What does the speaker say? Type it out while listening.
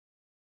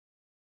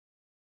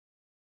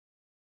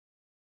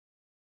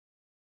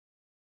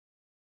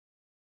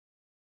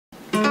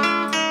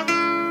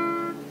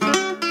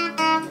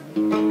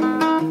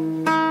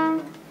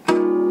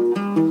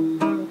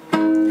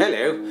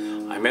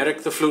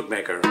Erik the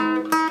Flutemaker.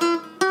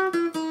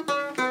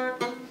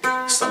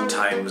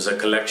 Sometimes a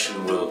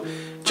collection will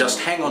just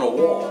hang on a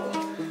wall,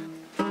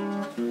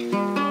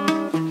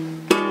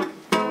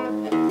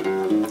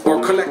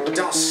 or collect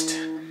dust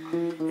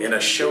in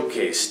a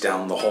showcase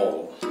down the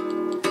hall.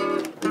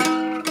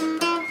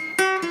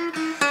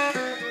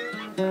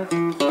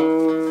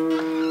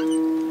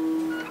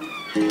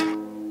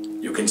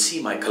 You can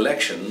see my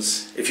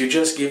collections if you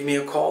just give me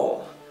a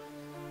call.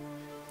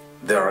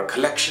 There are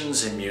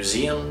collections in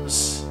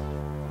museums,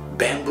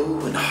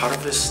 bamboo and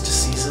harvest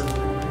season,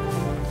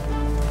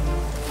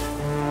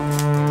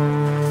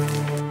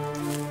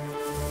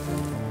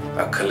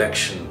 a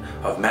collection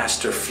of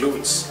master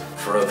flutes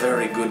for a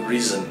very good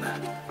reason.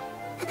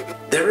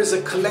 There is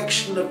a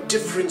collection of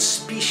different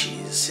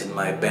species in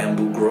my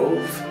bamboo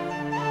grove.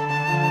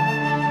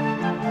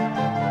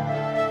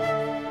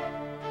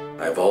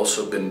 I've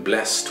also been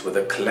blessed with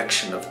a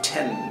collection of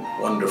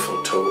 10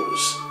 wonderful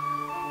toes.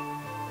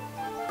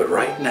 But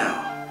right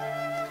now,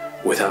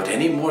 without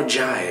any more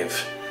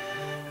jive,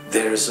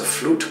 there's a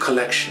flute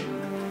collection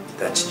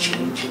that's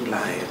changing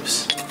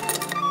lives.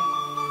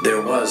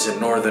 There was in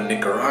northern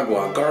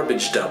Nicaragua a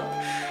garbage dump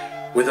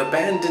with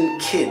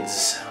abandoned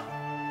kids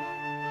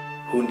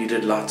who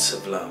needed lots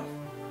of love.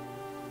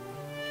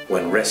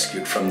 When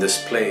rescued from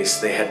this place,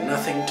 they had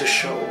nothing to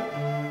show.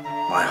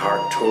 My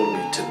heart told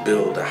me to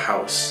build a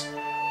house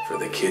for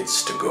the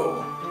kids to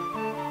go.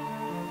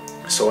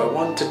 So I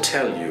want to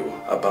tell you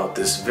about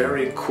this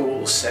very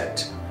cool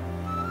set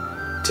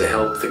to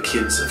help the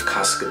kids of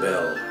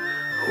Cascabel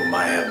whom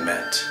I have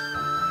met.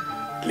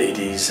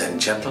 Ladies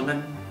and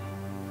gentlemen,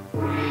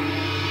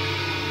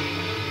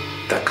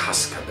 the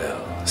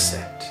Cascabel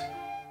Set.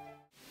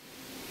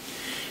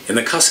 In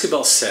the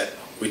Cascabel Set,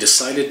 we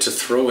decided to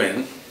throw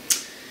in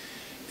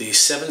the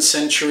 7th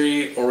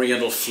century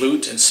Oriental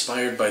flute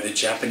inspired by the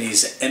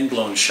Japanese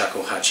end-blown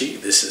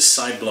shakuhachi. This is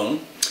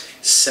side-blown,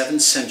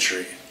 7th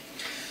century.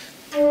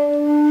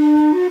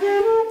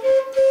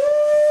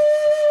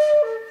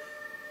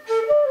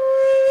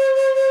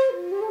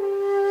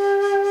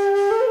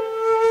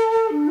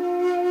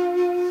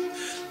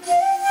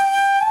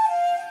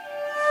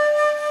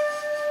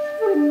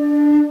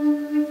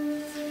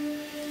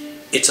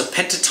 It's a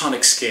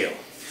pentatonic scale.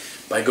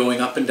 By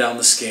going up and down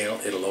the scale,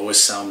 it'll always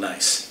sound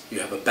nice. You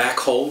have a back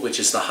hole, which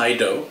is the high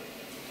do.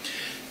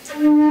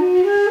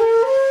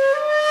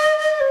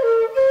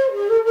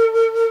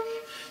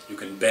 You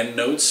can bend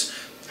notes.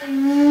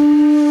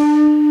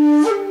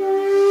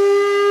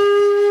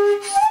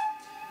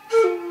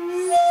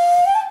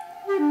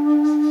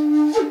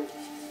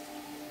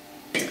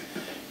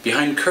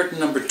 Behind curtain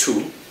number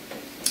 2,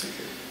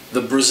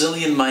 the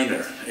Brazilian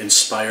minor,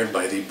 inspired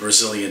by the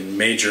Brazilian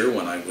major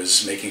when I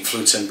was making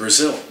flutes in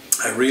Brazil.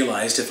 I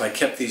realized if I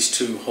kept these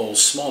 2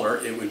 holes smaller,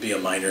 it would be a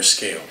minor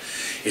scale.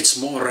 It's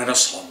more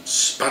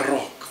Renaissance,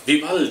 Baroque,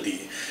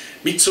 Vivaldi,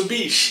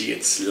 Mitsubishi,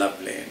 it's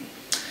lovely.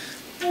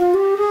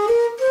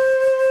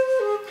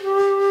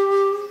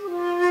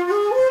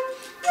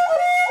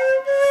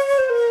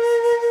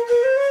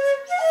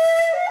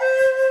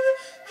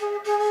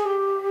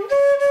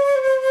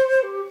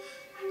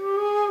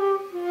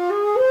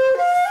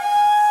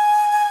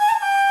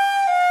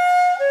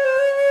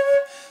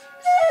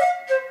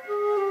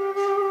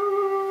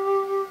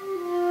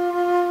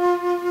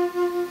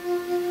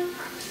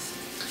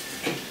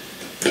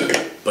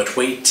 But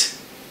wait,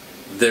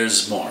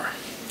 there's more.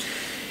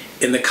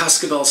 In the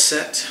Cascabel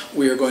set,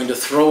 we are going to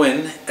throw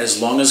in, as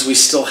long as we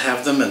still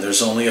have them, and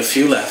there's only a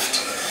few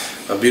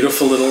left, a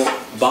beautiful little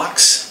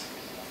box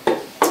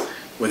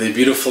with a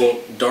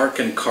beautiful dark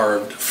and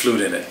carved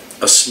flute in it,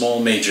 a small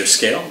major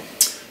scale.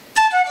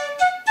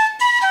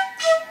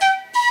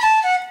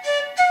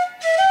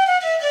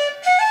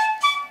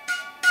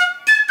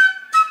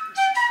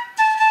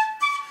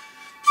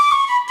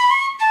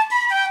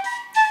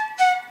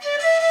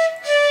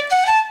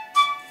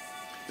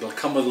 It'll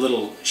come with a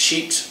little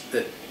sheet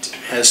that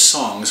has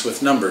songs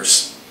with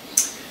numbers.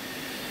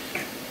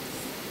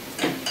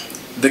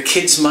 The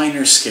kids'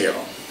 minor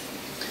scale.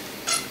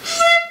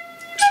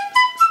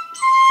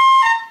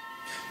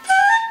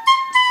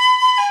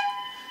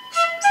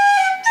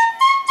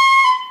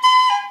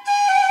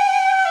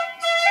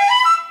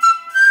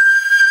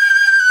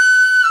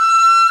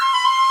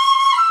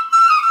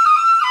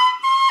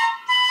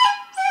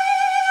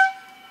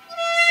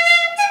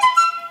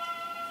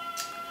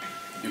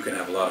 You can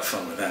have a lot of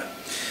fun with that.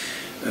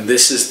 And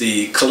this is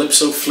the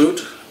Calypso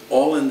flute,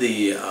 all in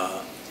the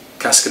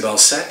Cascabel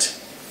set.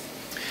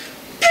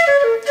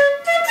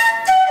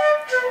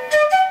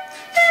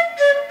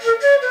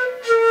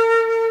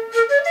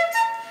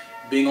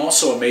 Being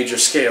also a major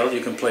scale,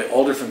 you can play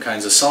all different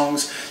kinds of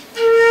songs.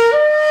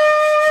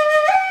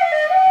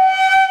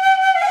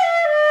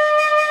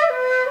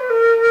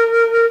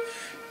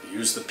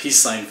 Use the peace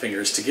sign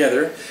fingers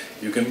together,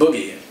 you can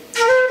boogie.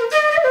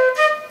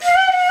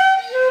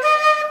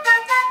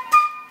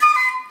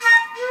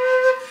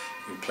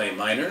 Play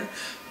minor.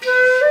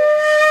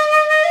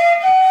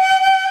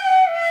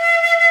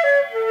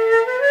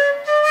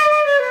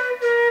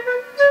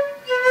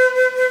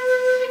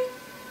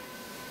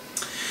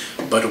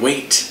 But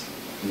wait,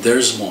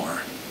 there's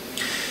more.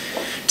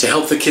 To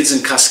help the kids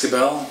in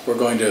Cascabel, we're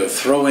going to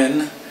throw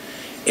in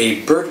a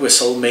bird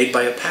whistle made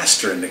by a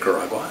pastor in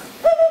Nicaragua.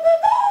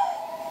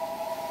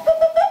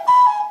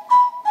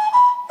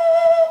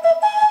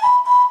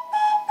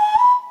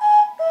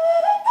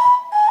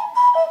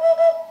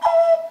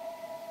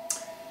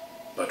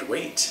 But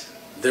wait,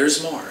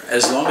 there's more.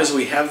 As long as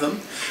we have them,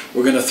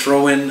 we're going to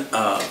throw in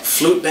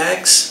flute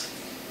bags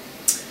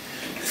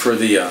for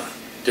the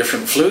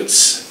different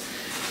flutes.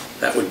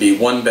 That would be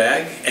one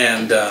bag,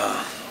 and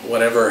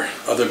whatever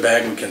other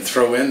bag we can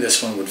throw in.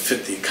 This one would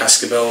fit the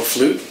Cascabel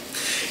flute.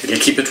 It'll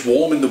keep it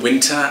warm in the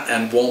winter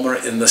and warmer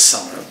in the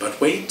summer.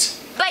 But wait.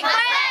 But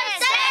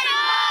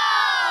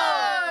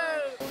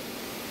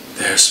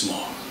there's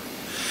more.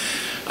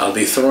 I'll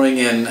be throwing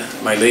in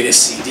my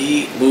latest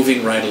CD,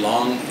 Moving Right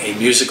Along, A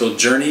Musical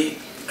Journey.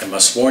 I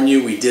must warn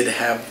you, we did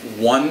have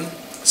one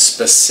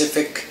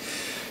specific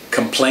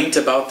complaint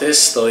about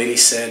this. The lady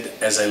said,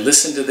 as I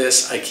listen to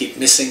this, I keep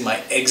missing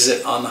my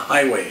exit on the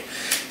highway.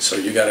 So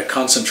you got to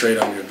concentrate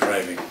on your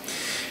driving.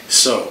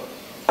 So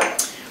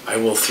I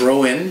will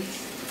throw in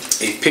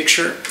a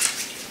picture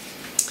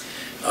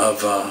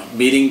of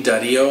meeting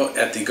Dario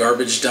at the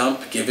garbage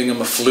dump, giving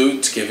him a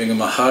flute, giving him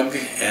a hug,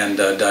 and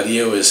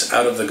Dario is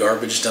out of the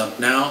garbage dump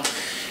now,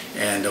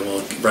 and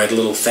we'll write a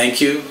little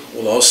thank you.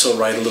 We'll also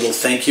write a little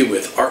thank you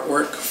with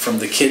artwork from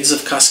the kids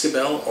of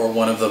Cascabel or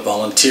one of the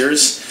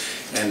volunteers,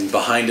 and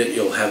behind it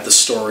you'll have the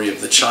story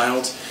of the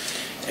child.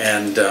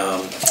 And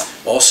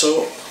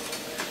also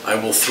I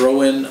will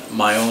throw in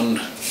my own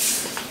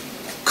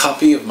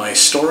copy of my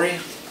story.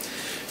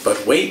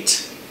 But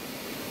wait,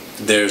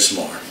 there's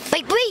more.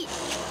 wait,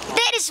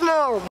 there is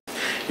more.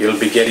 You'll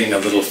be getting a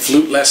little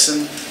flute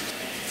lesson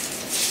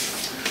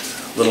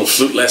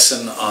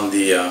on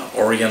the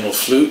Oriental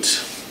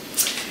flute,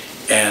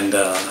 and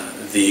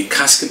the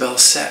Cascabel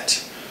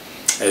Set,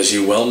 as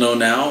you well know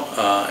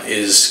now,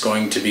 is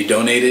going to be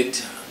donated,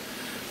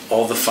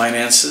 all the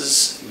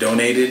finances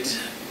donated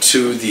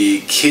to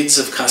the kids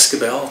of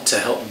Cascabel to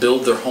help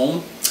build their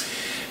home.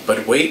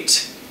 But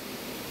wait,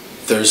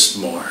 there's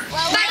more.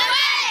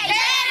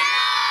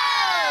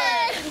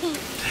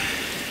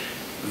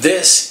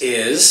 This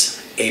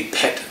is a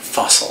pet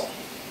fossil,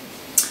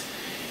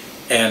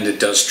 and it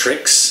does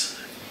tricks.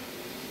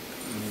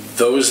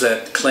 Those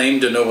that claim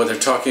to know what they're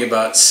talking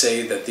about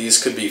say that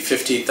these could be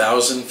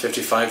 50,000,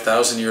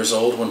 55,000 years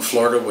old when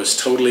Florida was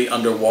totally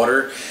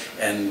underwater,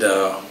 and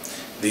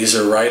these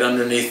are right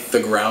underneath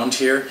the ground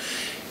here.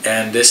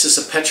 And this is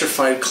a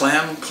petrified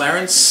clam.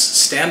 Clarence,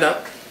 stand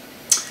up.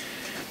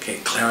 Okay,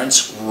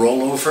 Clarence,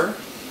 roll over.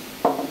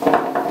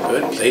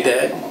 Good, play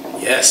dead.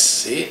 Yes,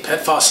 see,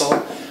 pet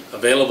fossil.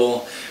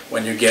 Available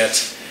when you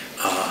get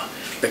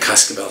the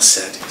Cascabel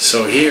Set.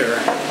 So here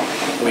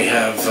we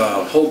have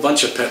a whole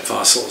bunch of pet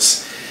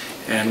fossils,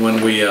 and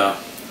when we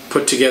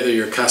put together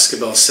your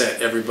Cascabel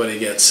Set, everybody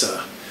gets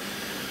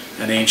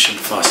an ancient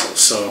fossil.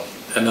 So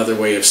another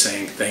way of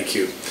saying thank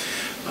you.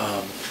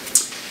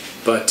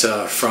 But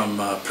from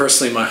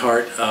personally my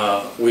heart,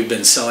 we've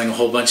been selling a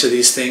whole bunch of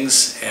these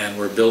things, and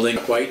we're building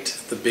quite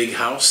the big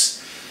house.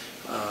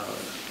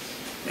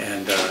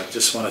 And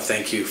just want to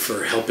thank you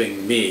for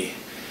helping me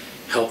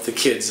help the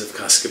kids of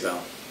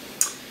Cascabel.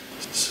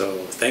 So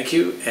thank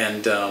you,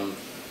 and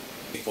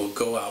we'll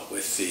go out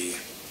with the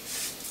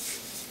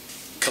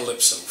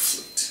Calypso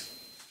flute.